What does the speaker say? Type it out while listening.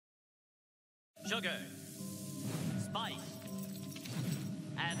sugar, spice,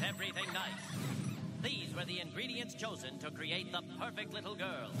 and everything nice. These were the ingredients chosen to create the perfect little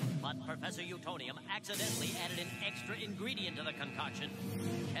girl. But Professor Utonium accidentally added an extra ingredient to the concoction,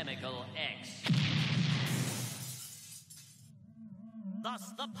 Chemical X.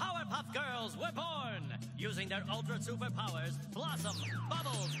 Thus, the Powerpuff Girls were born. Using their ultra superpowers, Blossom,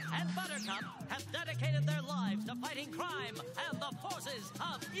 Bubbles, and Buttercup have dedicated their lives to fighting crime and the forces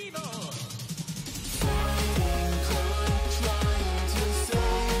of evil.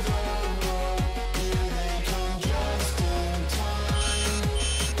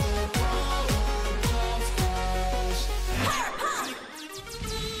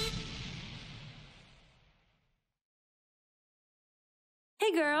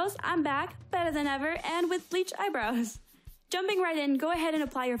 Hey girls, I'm back, better than ever, and with bleached eyebrows. Jumping right in, go ahead and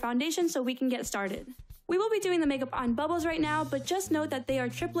apply your foundation so we can get started. We will be doing the makeup on Bubbles right now, but just note that they are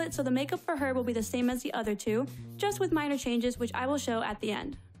triplets, so the makeup for her will be the same as the other two, just with minor changes, which I will show at the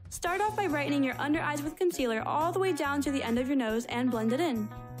end. Start off by brightening your under eyes with concealer all the way down to the end of your nose and blend it in.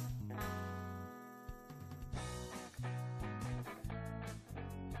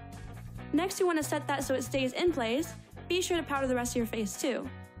 Next, you want to set that so it stays in place. Be sure to powder the rest of your face too.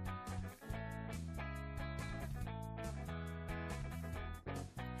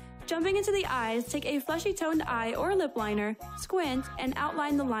 Jumping into the eyes, take a fleshy toned eye or lip liner, squint, and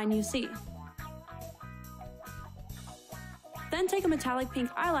outline the line you see. Then take a metallic pink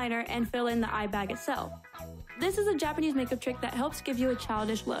eyeliner and fill in the eye bag itself. This is a Japanese makeup trick that helps give you a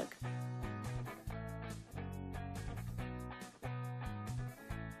childish look.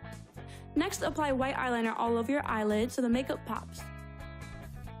 Next, apply white eyeliner all over your eyelid so the makeup pops.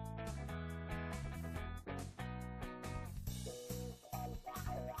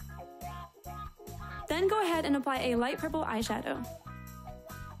 Then go ahead and apply a light purple eyeshadow.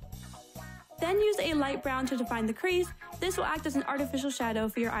 Then use a light brown to define the crease. This will act as an artificial shadow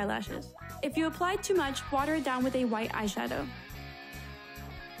for your eyelashes. If you apply too much, water it down with a white eyeshadow.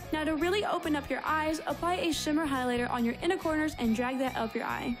 Now to really open up your eyes, apply a shimmer highlighter on your inner corners and drag that up your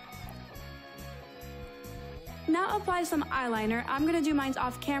eye. Now apply some eyeliner. I'm going to do mine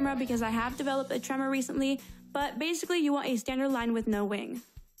off camera because I have developed a tremor recently, but basically you want a standard line with no wing.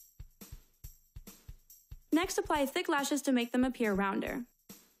 Next, apply thick lashes to make them appear rounder.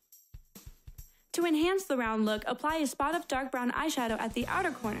 To enhance the round look, apply a spot of dark brown eyeshadow at the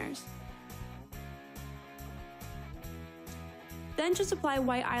outer corners. Then just apply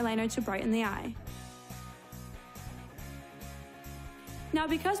white eyeliner to brighten the eye. Now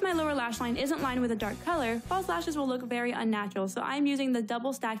because my lower lash line isn't lined with a dark color, false lashes will look very unnatural, so I'm using the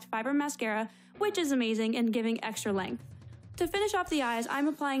double stacked fiber mascara, which is amazing and giving extra length. To finish off the eyes, I'm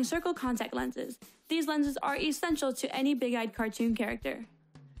applying circle contact lenses. These lenses are essential to any big-eyed cartoon character.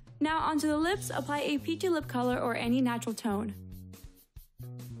 Now onto the lips, apply a peachy lip color or any natural tone.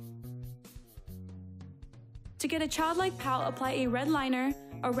 To get a childlike pout, apply a red liner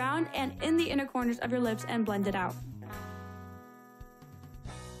around and in the inner corners of your lips and blend it out.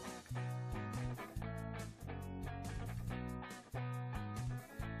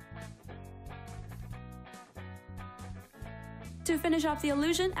 To finish off the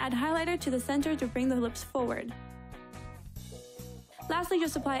illusion, add highlighter to the center to bring the lips forward. Lastly,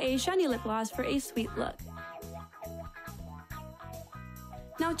 just apply a shiny lip gloss for a sweet look.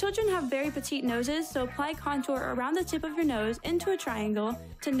 Now children have very petite noses, so apply contour around the tip of your nose into a triangle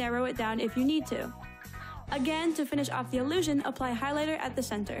to narrow it down if you need to. Again, to finish off the illusion, apply highlighter at the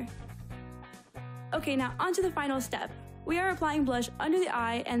center. Okay, now onto the final step. We are applying blush under the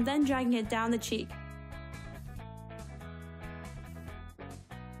eye and then dragging it down the cheek.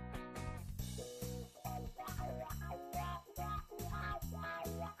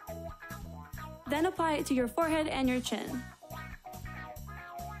 Then apply it to your forehead and your chin.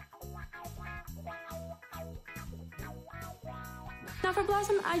 Now for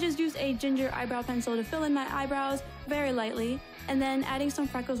Blossom, I just used a ginger eyebrow pencil to fill in my eyebrows very lightly, and then adding some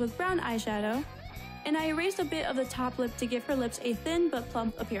freckles with brown eyeshadow. And I erased a bit of the top lip to give her lips a thin but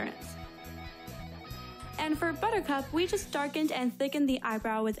plump appearance. And for Buttercup, we just darkened and thickened the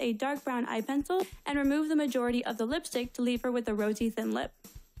eyebrow with a dark brown eye pencil and removed the majority of the lipstick to leave her with a rosy thin lip.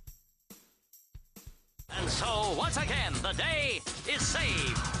 And so, once again, the day is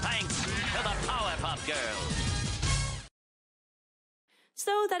saved thanks to the Powerpuff Girls.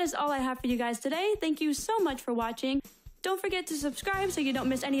 So that is all I have for you guys today. Thank you so much for watching. Don't forget to subscribe so you don't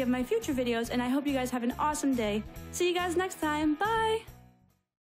miss any of my future videos, and I hope you guys have an awesome day. See you guys next time. Bye!